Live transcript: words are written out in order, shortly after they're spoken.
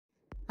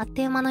あっと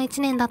いう間の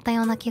1年だった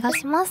ような気が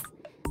します。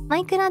マ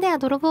イクラでは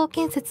泥棒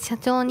建設社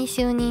長に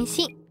就任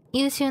し、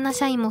優秀な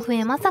社員も増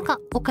え、まさか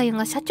おかゆ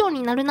が社長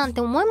になるなん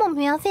て思いも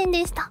見ません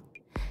でした。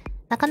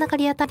なかなか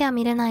リアタでは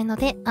見れないの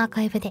で、アー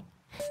カイブで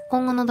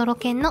今後の泥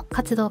犬の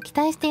活動を期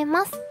待してい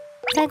ます。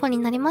最後に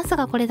なります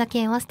が、これだけ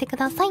言わせてく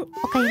ださい。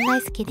おかゆ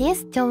大好きで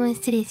す。長文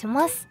失礼し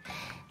ます。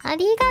あ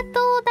りがとう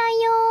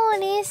だ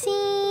よ。嬉し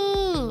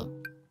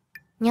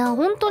い。いや、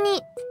本当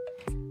に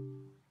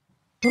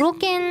泥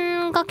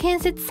犬が建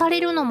設され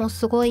るのも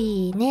すご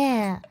い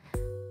ね、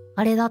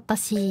あれだった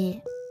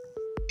し、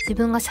自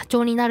分が社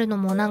長になるの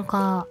もなん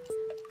か、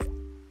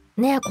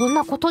ねえ、こん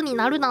なことに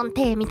なるなん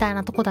て、みたい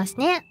なとこだし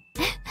ね。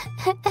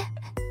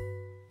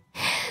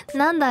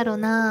なんだろう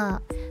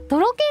な。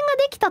泥犬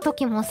ができた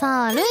時も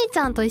さ、るいち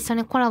ゃんと一緒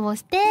にコラボ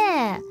して、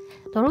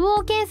泥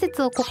棒建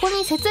設をここ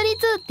に設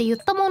立って言っ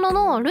たもの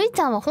の、るいち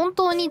ゃんは本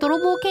当に泥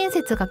棒建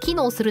設が機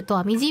能すると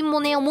はみじんも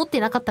ね、思って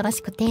なかったら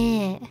しく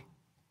て、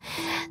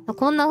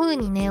こんな風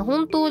にね、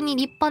本当に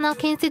立派な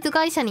建設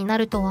会社にな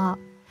るとは、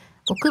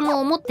僕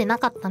も思ってな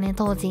かったね、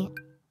当時。てい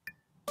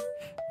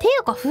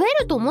うか、増え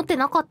ると思って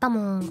なかった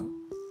もん。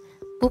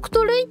僕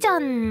とるいちゃ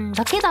ん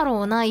だけだ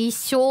ろうな、一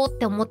生っ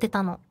て思って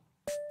たの。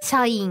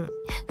社員。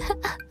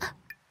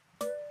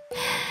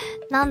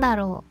なんだ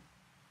ろ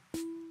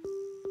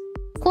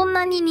う。こん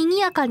なに賑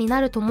やかにな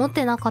ると思っ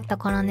てなかった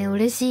からね、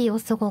嬉しいよ、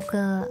すご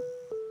く。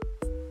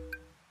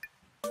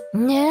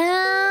ねえ。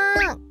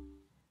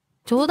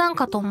冗談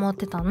かと思っ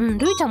てた。る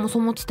いちゃんもそ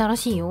う思ってたら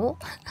しいよ。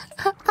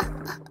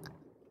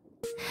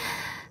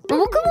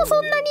僕も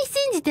そんなに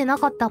信じてな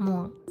かった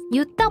もん。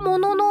言ったも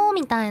のの、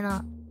みたい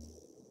な。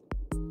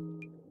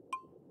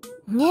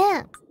ね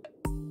え。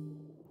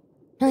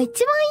一番いい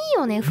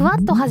よね。ふわ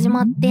っと始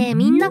まって、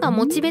みんなが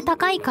モチベ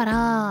高いか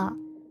ら、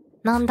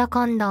なんだ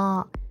かん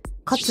だ、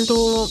活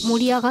動盛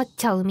り上がっ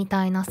ちゃうみ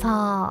たいな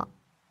さ。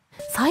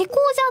最高じ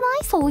ゃ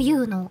ない？そうい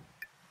うの。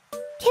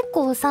結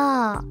構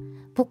さ、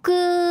僕、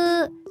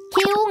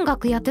軽音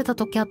楽やってた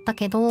時あった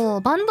けど、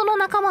バンドの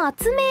仲間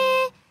集め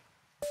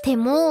て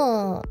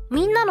も、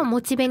みんなのモ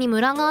チベにム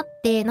ラがあっ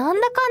て、な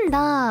んだかん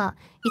だ、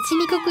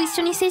1、2曲一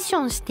緒にセッショ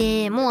ンし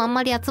て、もうあん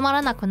まり集ま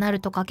らなくなる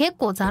とか結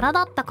構ザラ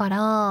だったか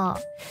ら、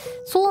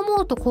そう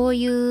思うとこう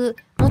いう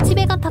モチ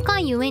ベが高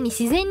い上に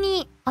自然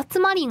に集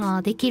まり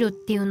ができるっ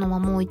ていうのは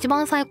もう一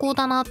番最高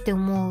だなって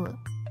思う。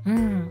う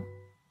ん。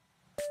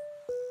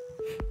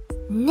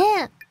ね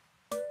え。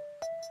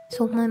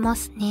そう思いま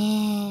す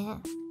ね。